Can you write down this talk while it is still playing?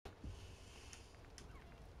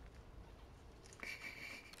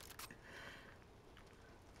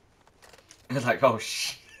It's like, oh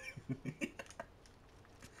shit.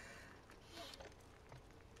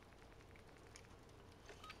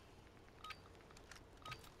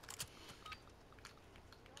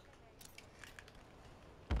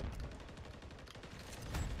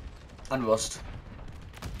 And rust.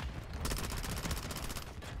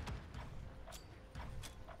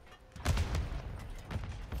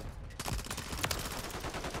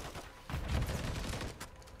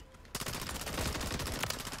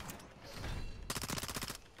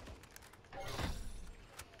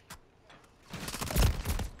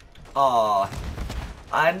 Oh,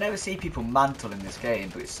 I never see people mantle in this game,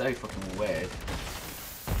 but it's so fucking weird.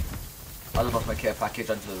 I just lost my care package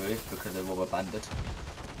onto the roof because they're rubber banded.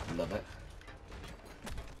 Love it.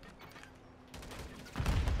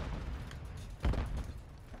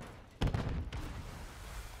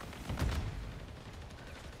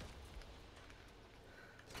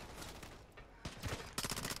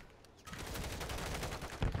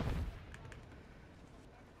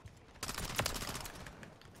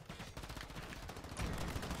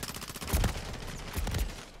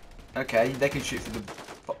 Okay, they can shoot through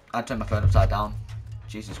the... I turned my phone upside down.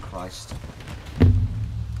 Jesus Christ.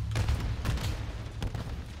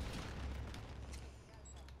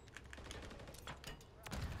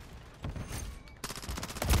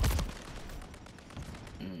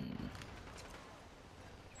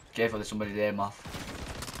 Careful, there's somebody there, off.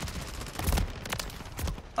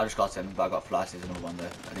 I just got him, but I got flies, there's another one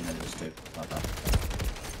there. I didn't know there was two. Not bad.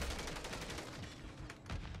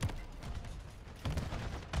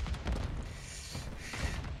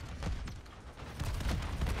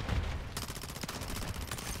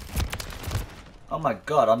 Oh my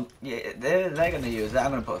god, yeah, they're gonna use that.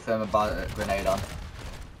 I'm gonna put a thermal grenade on.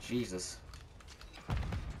 Jesus.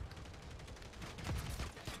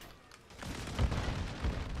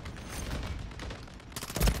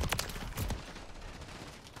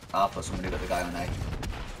 I'll put somebody got the guy on A.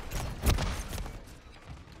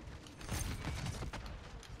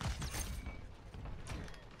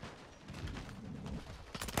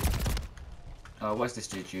 Oh, what's this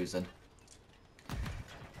dude using?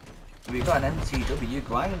 We got an MTW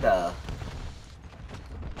grinder.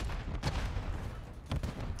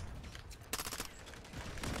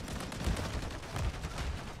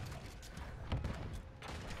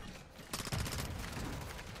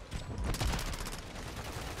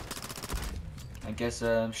 I guess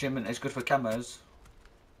Shipment is good for camos.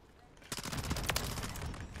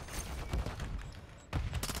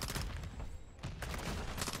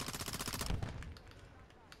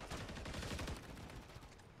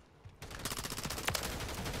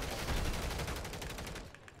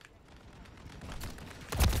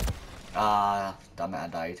 Ah, damn it, I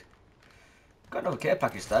died. Got another care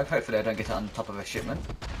package though. Hopefully I don't get it on top of a shipment.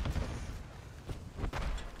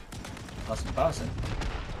 That's embarrassing.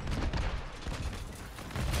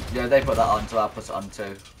 Yeah, they put that on, so I'll put it on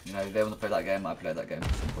too. You know, they want to play that game, I play that game.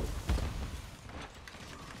 Simple.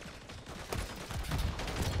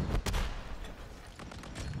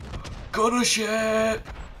 Got a ship!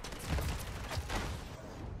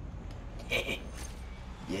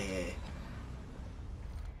 Yeah.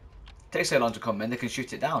 Takes so long to come in, they can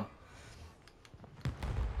shoot it down.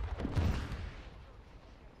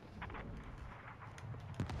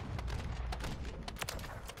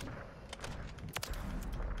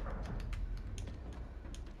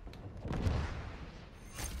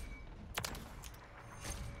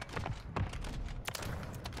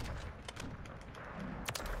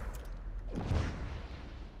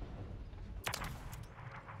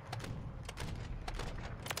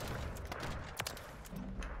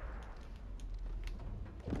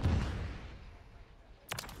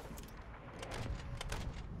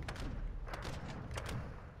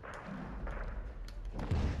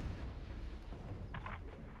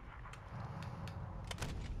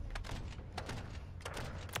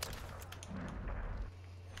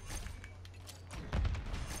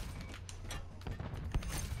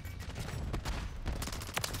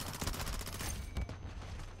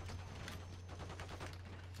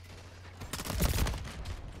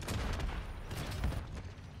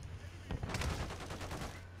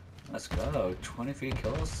 Let's go, 23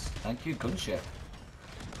 kills. Thank you, gunship.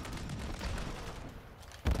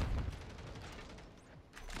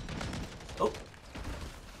 Oh,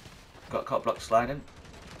 got cop block sliding.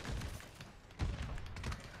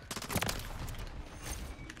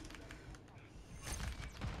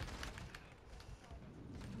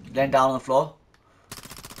 Laying down on the floor.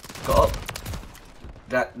 Got up.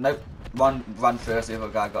 That nope. One ran first, the other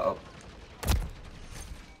guy got up.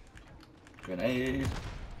 Grenade.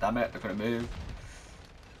 Damn it, I couldn't move.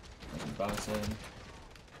 That's embarrassing.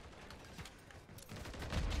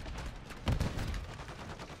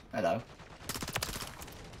 Hello.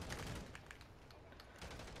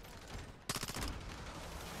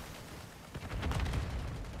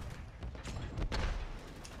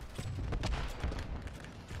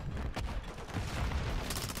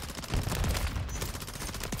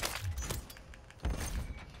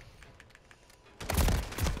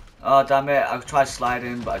 Oh damn it, I tried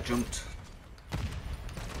sliding but I jumped.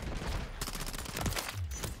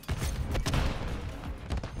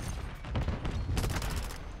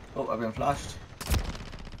 Oh, I've been flashed.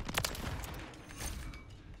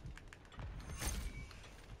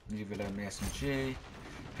 Leave alone the SMG.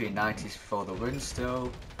 P90s for the win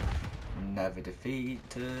still. Never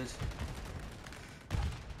defeated.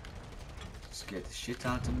 Scared the shit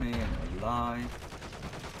out of me, and a lie.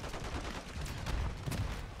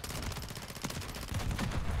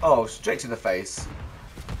 Oh, straight to the face.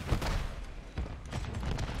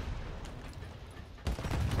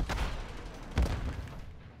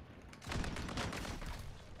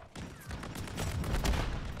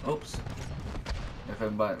 Oops. If I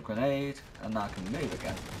buy a grenade, and now I can move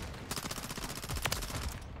again.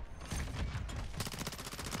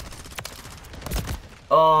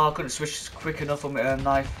 Oh, I couldn't switch quick enough on my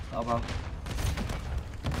knife. Oh well.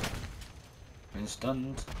 Been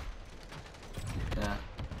stunned. Yeah.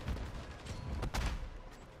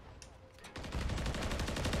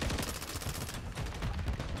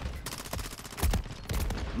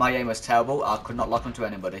 My aim was terrible. I could not lock onto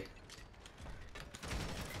anybody.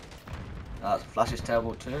 Flash is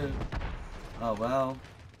terrible too. Oh well.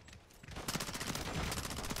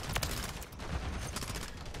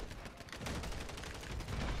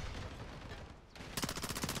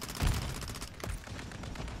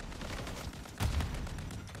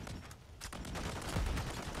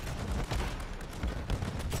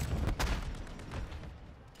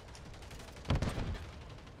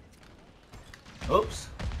 Oops.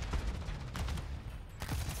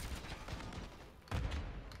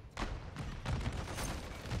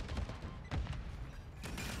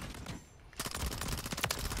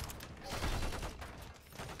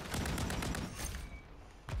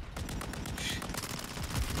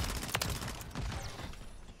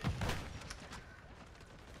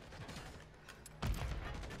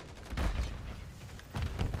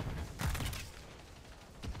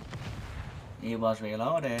 He was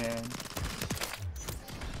reloading.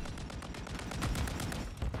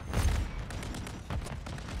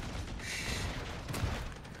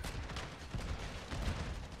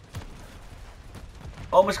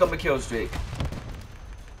 Almost got my kill streak.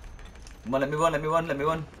 Come on, let me run, let me run, let me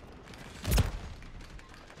run.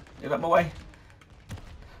 Move out my way.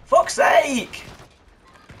 Fuck's sake!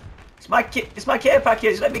 It's my care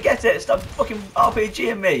package, let me get it. Stop fucking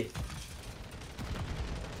RPGing me.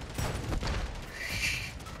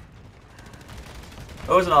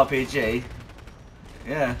 It was an RPG.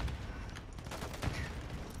 Yeah.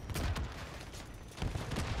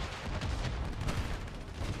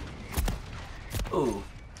 Ooh.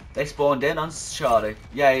 They spawned in on Charlie.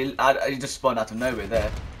 Yeah, he just spawned out of nowhere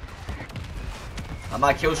there. And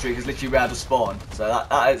my kill streak is literally where I just spawned. So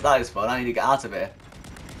that is fun. I need to get out of here.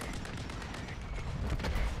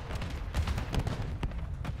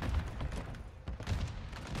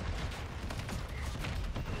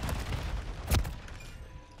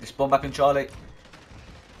 They spawned back on Charlie.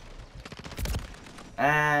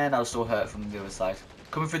 And I was still hurt from the other side.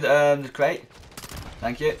 Coming through the crate.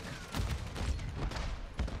 Thank you.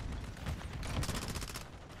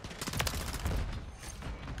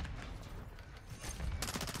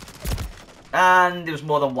 And there was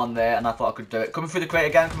more than one there, and I thought I could do it. Coming through the crate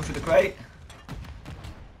again, coming through the crate.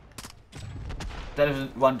 Then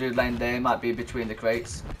there's one dude laying there, might be between the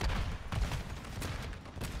crates.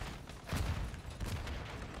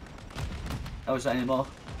 Oh, is there any more?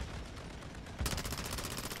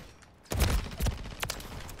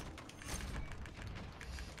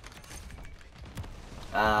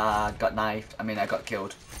 Got knifed. I mean, I got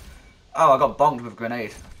killed. Oh, I got bonked with a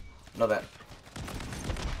grenade. Love it.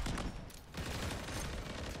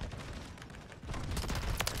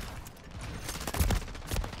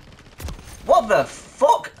 What the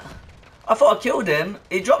fuck? I thought I killed him.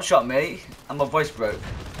 He drop shot me, and my voice broke.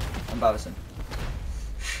 Embarrassing.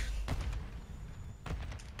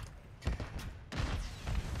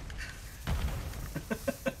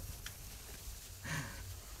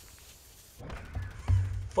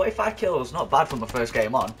 $45 kills, not bad for my first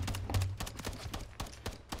game on.